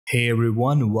Hey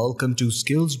everyone, welcome to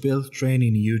Skills Build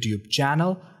Training YouTube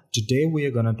channel. Today we are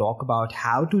going to talk about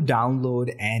how to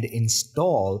download and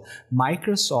install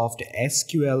Microsoft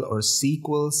SQL or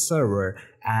SQL Server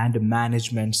and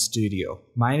Management Studio.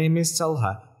 My name is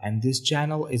Salha and this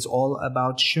channel is all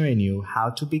about showing you how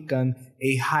to become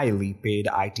a highly paid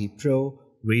IT pro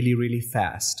really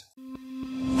fast.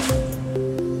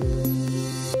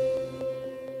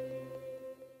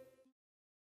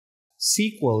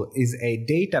 SQL is a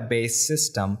database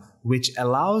system which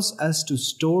allows us to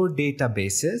store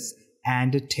databases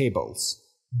and tables.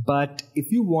 But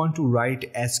if you want to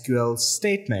write SQL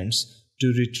statements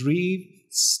to retrieve,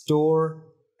 store,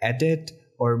 edit,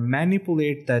 or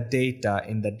manipulate the data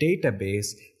in the database,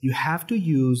 you have to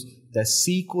use the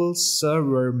SQL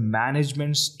Server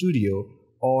Management Studio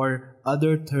or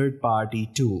other third-party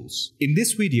tools. In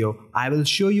this video, I will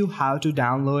show you how to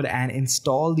download and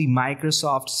install the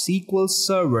Microsoft SQL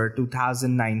Server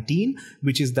 2019,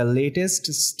 which is the latest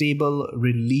stable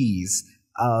release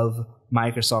of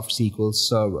Microsoft SQL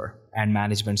Server and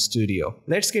Management Studio.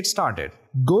 Let's get started.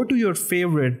 Go to your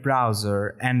favorite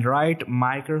browser and write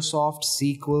Microsoft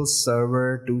SQL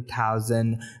Server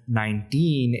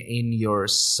 2019 in your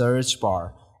search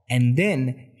bar and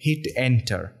then hit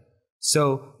enter.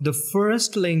 So the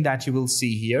first link that you will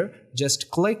see here, just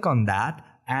click on that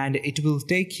and it will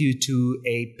take you to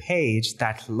a page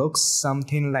that looks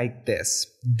something like this.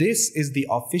 This is the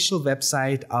official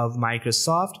website of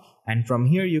Microsoft, and from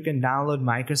here you can download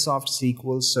Microsoft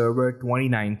SQL Server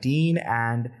 2019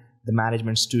 and the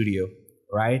Management Studio,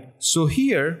 right? So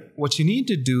here what you need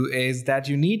to do is that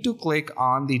you need to click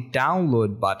on the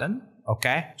download button,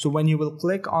 okay? So when you will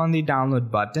click on the download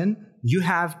button, you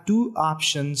have two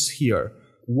options here.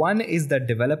 One is the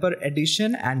Developer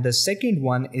Edition and the second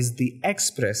one is the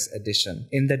Express Edition.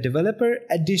 In the Developer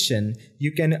Edition,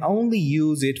 you can only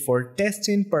use it for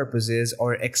testing purposes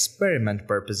or experiment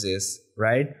purposes,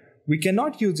 right? We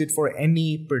cannot use it for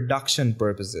any production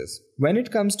purposes. When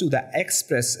it comes to the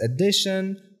Express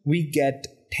Edition, we get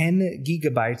 10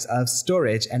 gigabytes of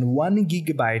storage and 1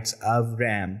 gigabyte of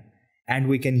RAM, and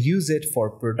we can use it for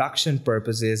production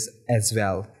purposes as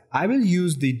well. I will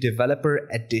use the Developer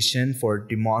Edition for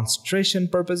demonstration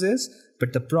purposes,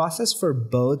 but the process for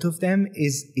both of them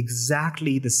is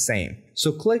exactly the same.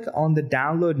 So click on the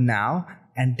download now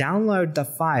and download the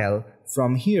file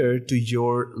from here to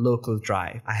your local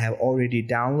drive. I have already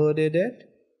downloaded it.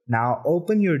 Now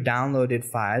open your downloaded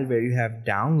file where you have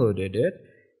downloaded it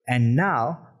and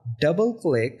now double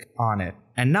click on it.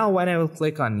 And now when I will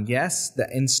click on yes, the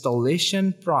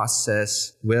installation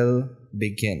process will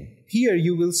begin. Here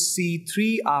you will see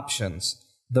three options.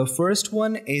 The first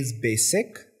one is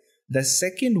basic, the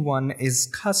second one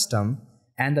is custom,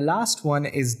 and the last one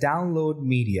is download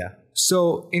media.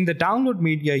 So in the download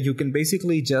media, you can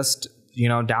basically just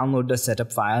download the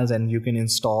setup files and you can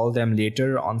install them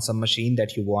later on some machine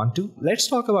that you want to. Let's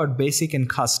talk about basic and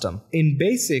custom. In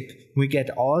basic, we get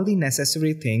all the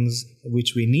necessary things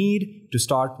which we need to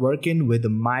start working with the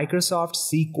Microsoft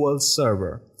SQL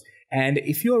Server. And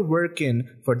if you're working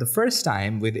for the first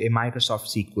time with a Microsoft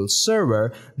SQL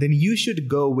Server, then you should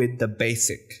go with the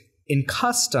basic. In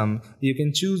custom, you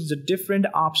can choose the different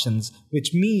options,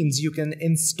 which means you can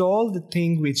install the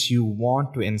thing which you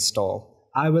want to install.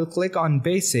 I will click on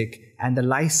basic and the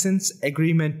license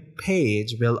agreement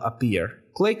page will appear.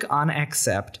 Click on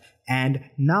accept and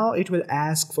now it will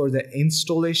ask for the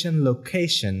installation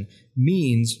location,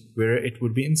 means where it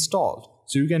would be installed.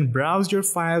 So you can browse your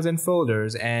files and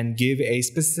folders and give a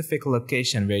specific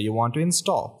location where you want to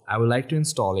install. I would like to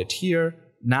install it here.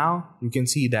 Now you can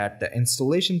see that the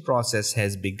installation process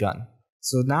has begun.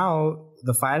 So now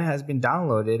the file has been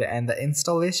downloaded and the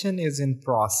installation is in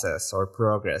process or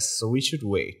progress. So we should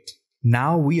wait.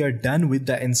 Now we are done with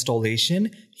the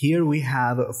installation. Here we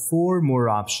have 4 more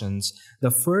options.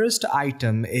 The first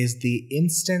item is the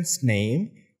instance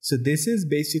name. So this is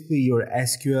basically your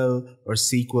SQL or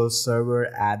SQL Server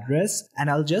address, and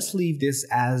I'll just leave this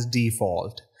as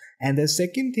default. And the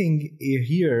second thing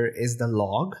here is the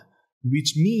log,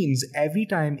 which means every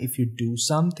time if you do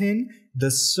something, the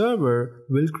server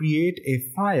will create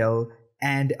a file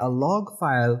and a log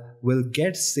file will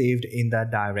get saved in the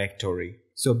directory.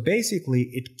 So basically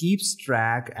it keeps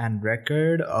track and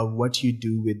record of what you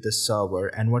do with the server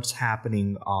and what's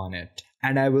happening on it.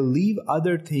 And I will leave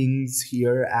other things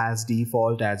here as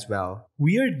default as well.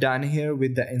 We are done here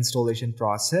with the installation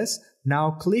process.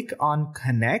 Now click on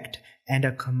connect and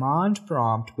a command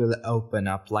prompt will open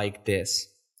up like this.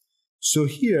 So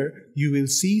here you will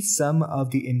see some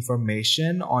of the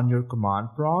information on your command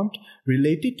prompt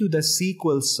related to the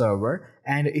SQL Server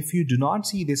and if you do not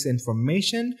see this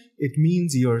information, it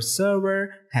means your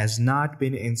server has not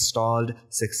been installed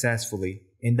successfully.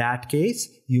 In that case,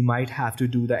 you might have to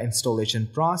do the installation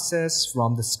process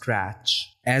from the scratch.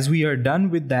 As we are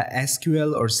done with the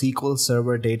SQL or SQL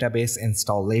Server database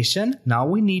installation, now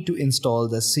we need to install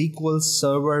the SQL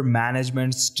Server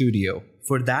Management Studio.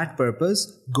 For that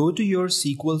purpose, go to your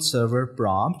SQL Server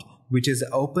prompt, which is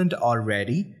opened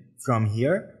already. From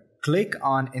here, click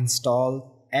on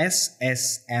Install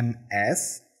SSMS.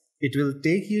 It will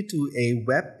take you to a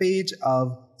web page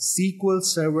of SQL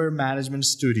Server Management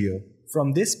Studio.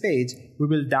 From this page, we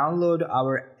will download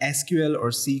our SQL or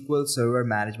SQL Server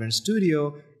Management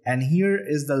Studio, and here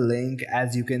is the link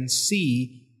as you can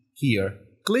see here.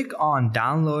 Click on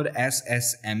Download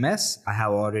SSMS. I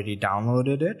have already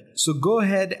downloaded it. So go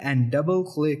ahead and double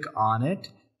click on it,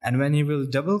 and when you will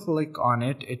double click on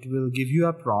it, it will give you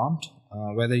a prompt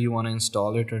whether you want to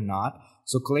install it or not.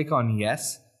 So click on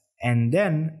Yes, and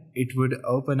then it would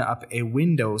open up a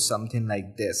window something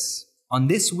like this. On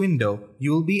this window,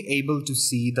 you will be able to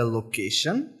see the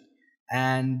location,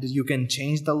 and you can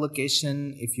change the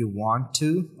location if you want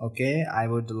to. Okay, I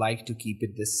would like to keep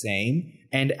it the same.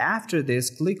 And after this,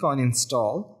 click on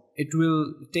Install. It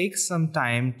will take some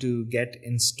time to get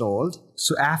installed.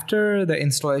 So after the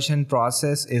installation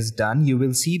process is done, you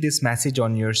will see this message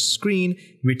on your screen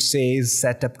which says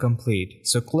Setup Complete.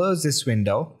 So close this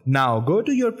window. Now go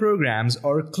to your programs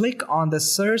or click on the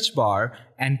search bar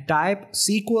and type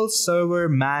SQL Server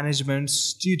Management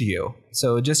Studio.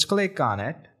 So just click on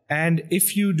it. And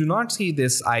if you do not see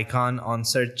this icon on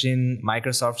searching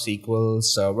Microsoft SQL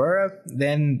Server,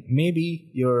 then maybe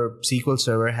your SQL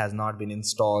Server has not been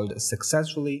installed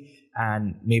successfully,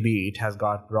 and maybe it has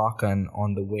got broken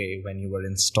on the way when you were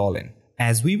installing.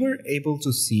 As we were able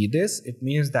to see this, it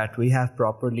means that we have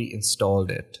properly installed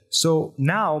it. So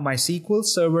now my SQL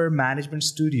Server Management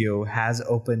Studio has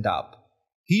opened up.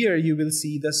 Here you will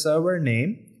see the server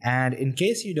name, and in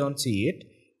case you don't see it,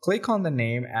 click on the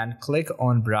name and click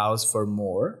on Browse for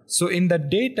more. So in the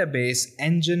Database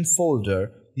Engine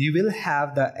folder, you will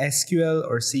have the SQL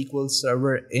or SQL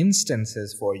Server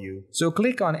instances for you. So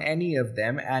click on any of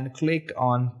them and click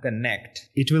on Connect.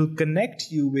 It will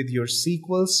connect you with your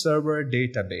SQL Server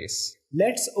database.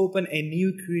 Let's open a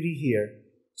new query here.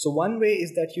 So one way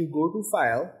is that you go to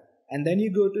File and then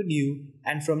you go to New,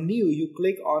 and from New you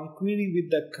click on Query with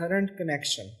the current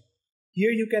connection. Here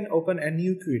you can open a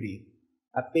new query.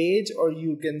 A page, or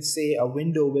you can say a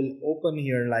window, will open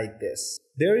here like this.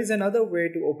 There is another way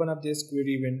to open up this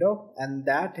query window, and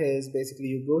that is basically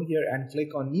you go here and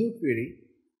click on New Query,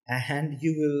 and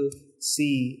you will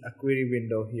see a query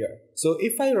window here. So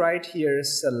if I write here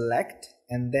select,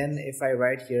 and then if I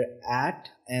write here at,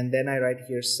 and then I write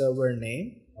here server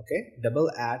name, okay, double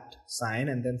at sign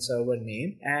and then server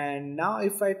name, and now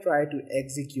if I try to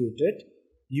execute it,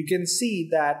 you can see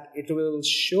that it will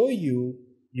show you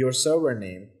your server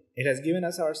name. It has given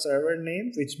us our server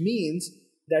name, which means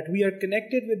that we are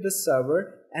connected with the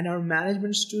server, and our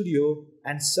management studio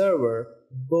and server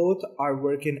both are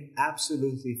working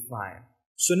absolutely fine.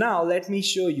 So now let me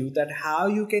show you that how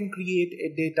you can create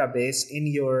a database in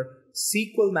your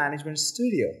SQL Management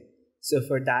Studio. So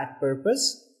for that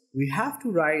purpose, we have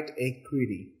to write a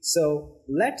query. So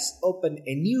let's open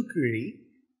a new query,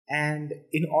 and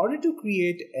in order to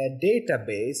create a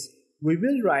database, we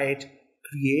will write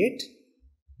create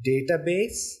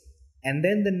database and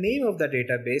then the name of the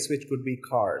database, which could be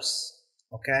cars.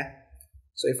 Okay,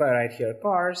 so if I write here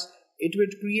cars, it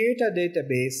would create a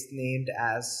database named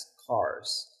as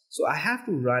cars. So I have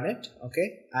to run it.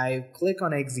 Okay, I click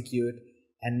on execute,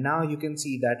 and now you can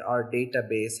see that our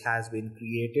database has been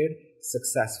created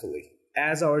successfully.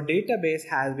 As our database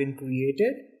has been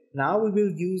created, now we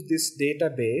will use this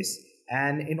database.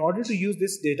 And in order to use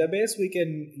this database, we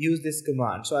can use this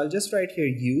command. So I'll just write here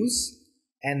use,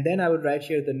 and then I would write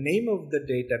here the name of the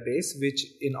database, which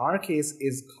in our case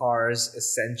is cars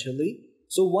essentially.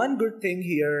 So one good thing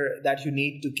here that you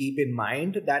need to keep in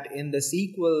mind, that in the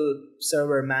SQL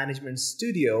Server Management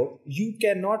Studio, you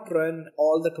cannot run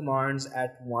all the commands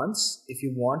at once. If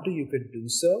you want to, you could do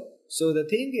so. So the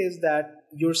thing is that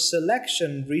your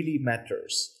selection really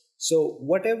matters. So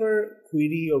whatever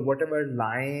query or whatever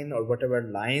line or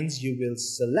whatever lines you will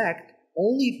select,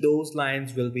 only those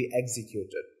lines will be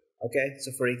executed. Okay,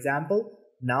 so for example,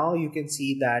 now you can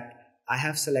see that I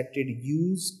have selected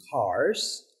use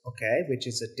cars, okay, which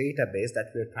is a database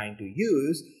that we're trying to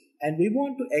use, and we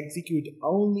want to execute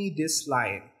only this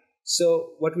line.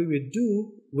 So what we would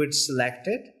do, we'd select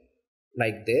it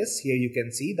like this. Here you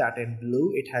can see that in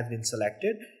blue it has been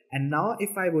selected, and now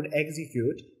if I would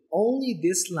execute, only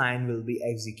this line will be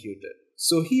executed.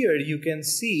 So here you can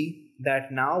see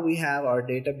that now we have our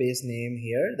database name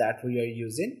here that we are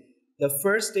using. The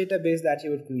first database that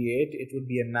you would create, it would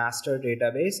be a master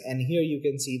database, and here you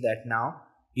can see that now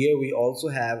here we also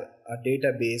have a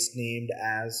database named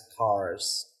as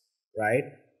cars, right?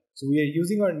 So we are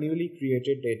using our newly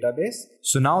created database.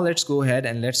 So now let's go ahead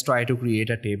and let's try to create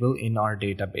a table in our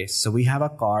database. So we have a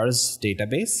cars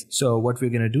database. So what we're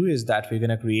going to do is that we're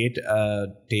going to create a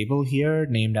table here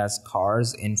named as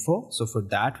cars info. So for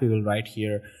that we will write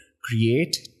here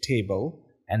create table,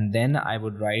 and then I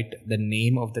would write the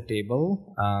name of the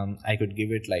table. I could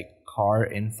give it like car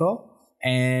info.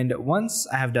 And once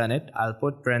I have done it, I'll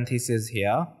put parentheses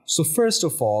here. So first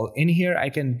of all, in here I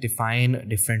can define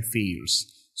different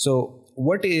fields. So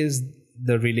what is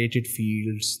the related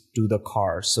fields to the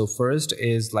car? So first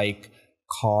is like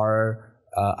car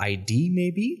ID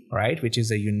maybe, right? Which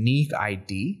is a unique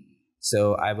ID.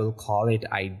 So I will call it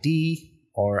ID,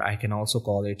 or I can also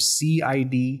call it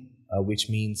CID, which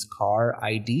means car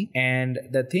ID. And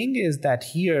the thing is that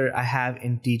here I have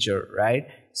integer, right?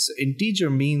 So integer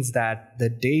means that the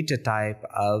data type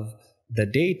of the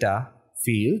data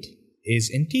field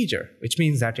is integer, which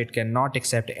means that it cannot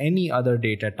accept any other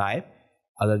data type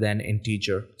other than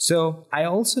integer. So I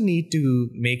also need to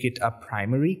make it a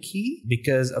primary key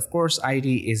because of course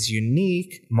ID is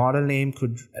unique, model name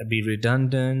could be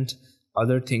redundant,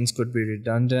 other things could be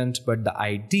redundant, but the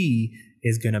ID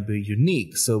is going to be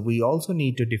unique. So we also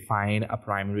need to define a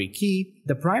primary key.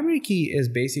 The primary key is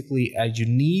basically a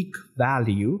unique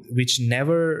value which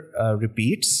never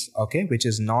repeats, okay, which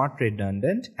is not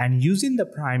redundant. And using the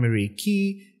primary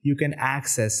key, you can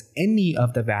access any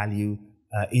of the value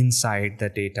inside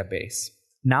the database.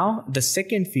 Now, the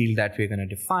second field that we're going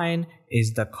to define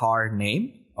is the car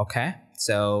name, okay?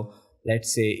 So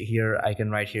let's say here I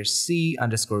can write here C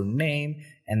underscore name,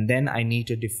 and then I need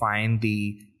to define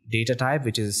the data type,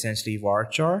 which is essentially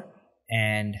varchar,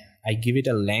 and I give it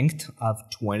a length of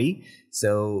 20.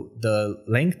 So the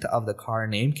length of the car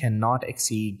name cannot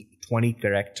exceed 20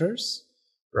 characters,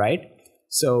 right?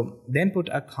 So then put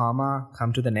a comma,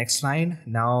 come to the next line.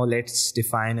 Now let's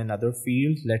define another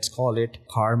field. Let's call it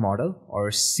car model or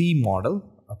C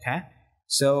model, okay?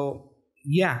 So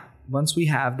yeah, once we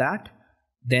have that,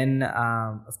 then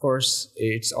of course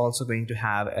it's also going to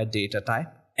have a data type.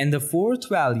 And the fourth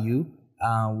value,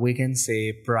 we can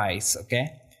say price, okay?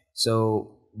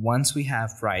 So once we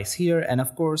have price here, and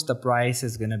of course the price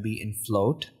is going to be in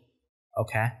float,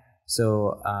 okay?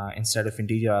 So instead of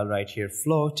integer, I'll write here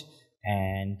float,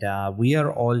 and we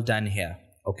are all done here,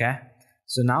 okay?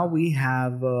 So now we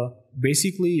have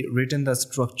basically written the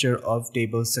structure of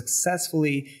table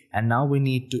successfully, and now we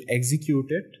need to execute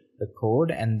it, the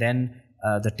code, and then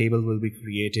the table will be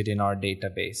created in our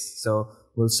database. So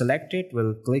we'll select it,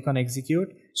 we'll click on execute.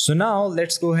 So now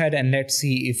let's go ahead and let's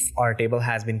see if our table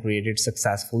has been created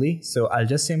successfully. So I'll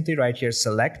just simply write here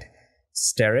select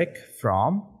steric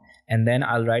from, and then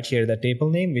I'll write here the table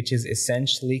name, which is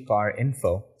essentially car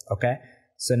info, okay?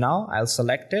 So now I'll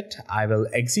select it, I will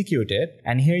execute it,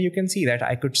 and here you can see that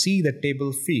I could see the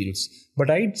table fields, but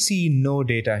I see no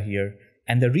data here.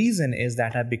 And the reason is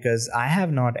that because I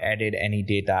have not added any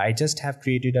data, I just have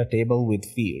created a table with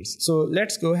fields. So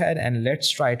let's go ahead and let's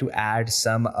try to add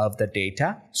some of the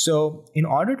data. So in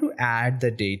order to add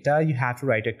the data, you have to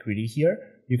write a query here.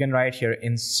 You can write here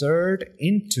insert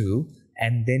into,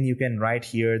 and then you can write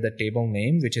here the table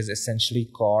name, which is essentially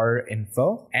car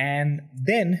info. And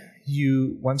then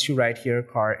once you write here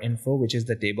car info, which is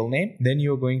the table name, then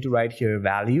you're going to write here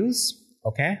values,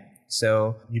 okay?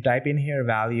 So you type in here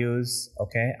values,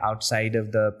 okay, outside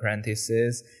of the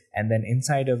parentheses, and then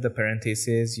inside of the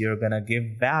parentheses, you're gonna give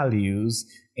values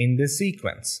in this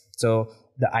sequence. So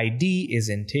the ID is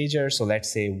integer, so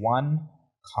let's say 1,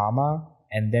 comma,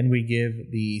 and then we give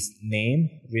the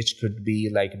name, which could be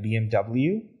like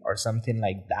BMW or something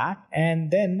like that.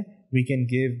 And then we can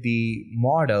give the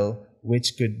model,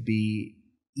 which could be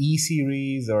E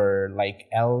series or like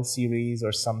L series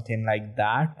or something like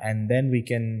that. And then we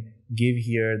can give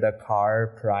here the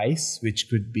car price, which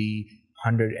could be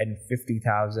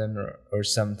 150,000 or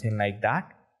something like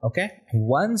that. Okay.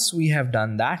 Once we have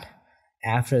done that,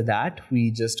 after that,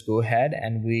 we just go ahead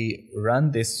and we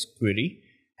run this query,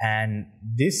 and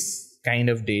this kind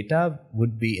of data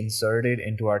would be inserted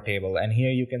into our table. And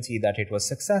here you can see that it was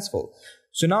successful.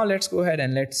 So now let's go ahead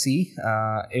and let's see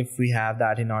if we have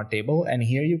that in our table. And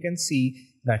here you can see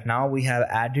that now we have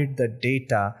added the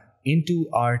data into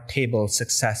our table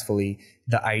successfully.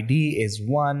 The ID is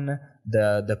 1,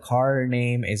 the car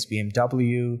name is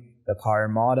BMW, the car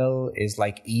model is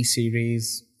like E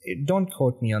series don't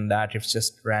quote me on that, it's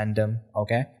just random.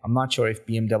 Okay, I'm not sure if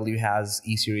BMW has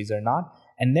E-Series or not.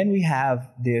 And then we have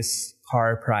this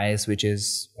car price, which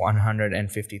is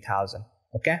 150,000.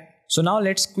 Okay, so now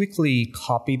let's quickly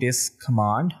copy this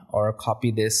command or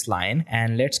copy this line,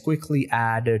 and let's quickly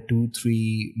add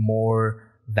 2-3 more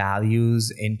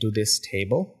values into this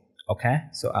table. Okay,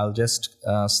 so I'll just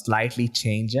slightly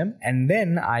change them, and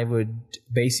then I would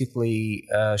basically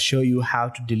show you how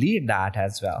to delete that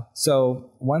as well.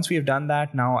 So once we've done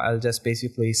that, now I'll just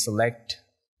basically select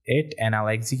it and I'll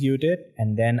execute it,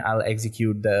 and then I'll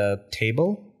execute the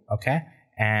table. Okay,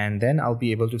 and then I'll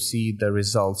be able to see the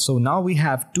results. So now we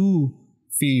have 2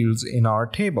 fields in our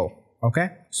table. Okay,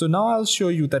 so now I'll show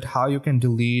you that how you can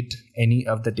delete any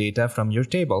of the data from your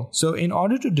table. So in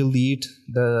order to delete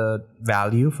the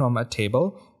value from a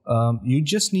table, you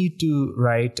just need to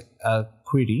write a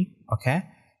query. Okay,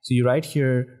 so you write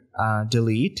here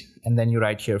delete, and then you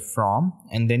write here from,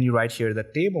 and then you write here the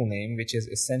table name, which is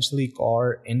essentially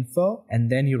car info,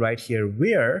 and then you write here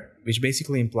where, which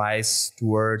basically implies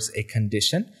towards a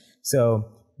condition. So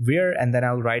where, and then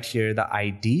I'll write here the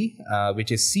ID,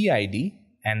 which is CID,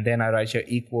 and then I write here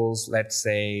equals, let's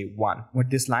say 1. What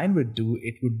this line would do,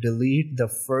 it would delete the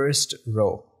first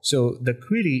row. So the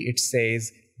query, it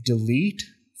says delete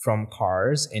from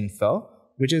cars info,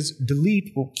 which is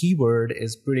delete keyword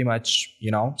is pretty much,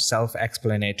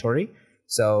 self-explanatory.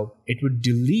 So it would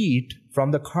delete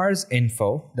from the cars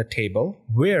info, the table,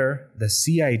 where the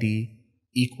CID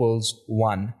equals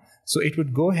 1. So it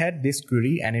would go ahead, this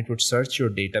query, and it would search your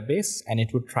database, and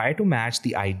it would try to match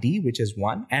the ID, which is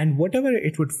 1. And whatever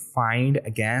it would find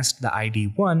against the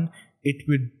ID 1, it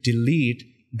would delete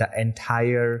the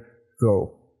entire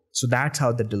row. So that's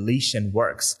how the deletion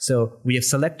works. So we have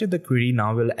selected the query.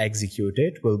 Now we'll execute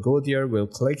it. We'll go there, we'll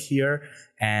click here,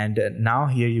 and now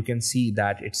here you can see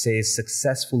that it says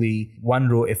successfully 1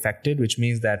 row affected, which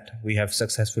means that we have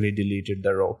successfully deleted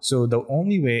the row. So the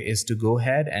only way is to go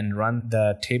ahead and run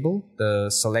the table, the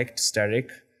select static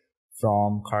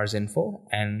from cars info,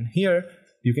 and here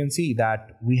you can see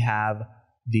that we have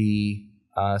the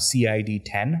CID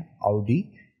 10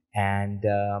 Audi, and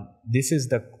this is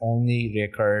the only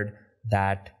record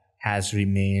that has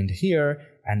remained here,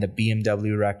 and the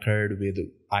BMW record with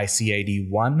ICID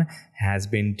 1 has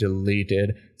been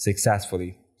deleted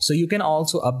successfully. So you can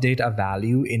also update a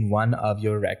value in one of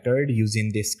your record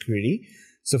using this query.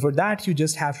 So for that, you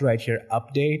just have to write here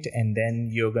update, and then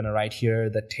you're going to write here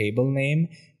the table name,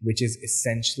 which is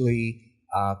essentially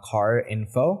car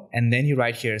info, and then you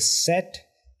write here set,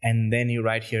 and then you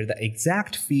write here the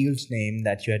exact field name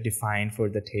that you had defined for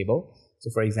the table.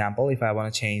 So for example, if I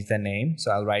want to change the name,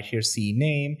 so I'll write here C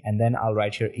name, and then I'll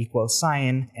write here equal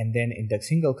sign, and then in the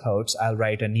single quotes, I'll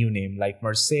write a new name like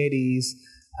Mercedes.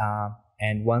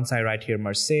 And once I write here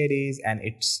Mercedes, and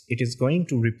it is going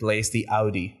to replace the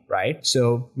Audi, right?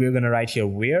 So we're going to write here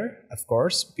where, of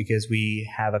course, because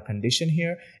we have a condition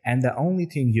here. And the only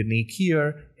thing unique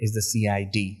here is the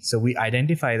CID. So we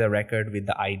identify the record with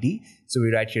the ID. So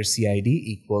we write here CID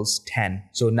equals 10.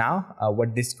 So now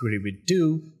what this query would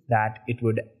do, that it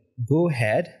would go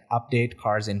ahead, update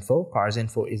cars info. Cars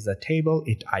info is the table,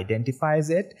 it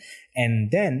identifies it, and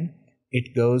then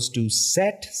it goes to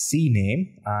set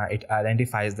CNAME. It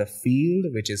identifies the field,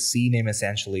 which is CNAME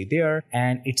essentially there,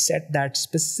 and it set that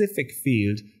specific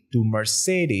field to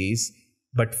Mercedes.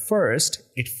 But first,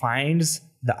 it finds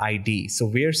the ID. So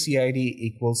where CID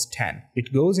equals 10,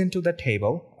 it goes into the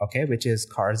table, okay, which is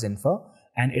cars info,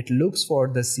 and it looks for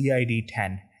the CID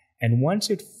 10. And once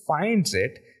it finds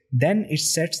it, then it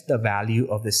sets the value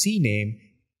of the CNAME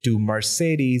to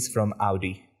Mercedes from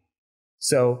Audi.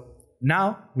 So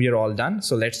now we are all done.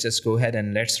 So let's just go ahead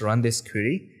and let's run this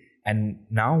query. And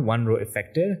now 1 row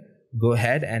affected. Go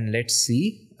ahead and let's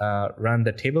see, run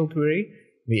the table query.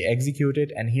 We execute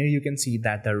it, and here you can see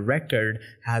that the record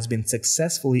has been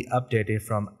successfully updated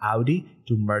from Audi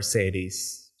to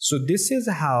Mercedes. So this is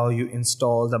how you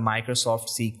install the Microsoft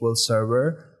SQL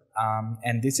Server,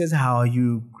 and this is how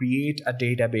you create a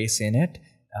database in it.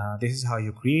 This is how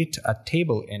you create a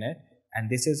table in it, and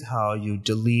this is how you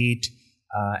delete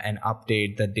and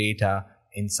update the data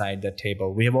inside the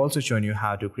table. We have also shown you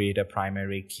how to create a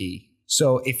primary key.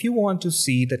 So if you want to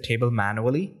see the table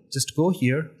manually, just go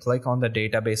here, click on the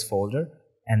database folder,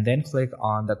 and then click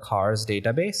on the cars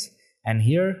database. And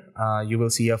here you will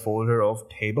see a folder of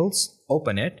tables.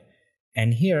 Open it,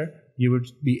 and here you would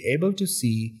be able to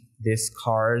see this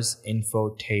cars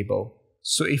info table.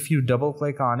 So if you double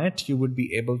click on it, you would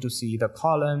be able to see the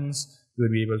columns, you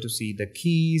would be able to see the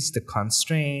keys, the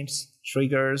constraints,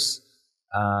 triggers,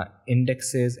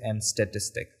 indexes and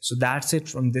statistics. So that's it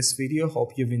from this video.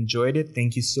 Hope you've enjoyed it.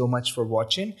 Thank you so much for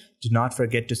watching. Do not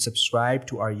forget to subscribe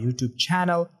to our YouTube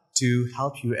channel to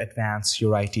help you advance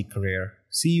your IT career.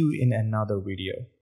 See you in another video.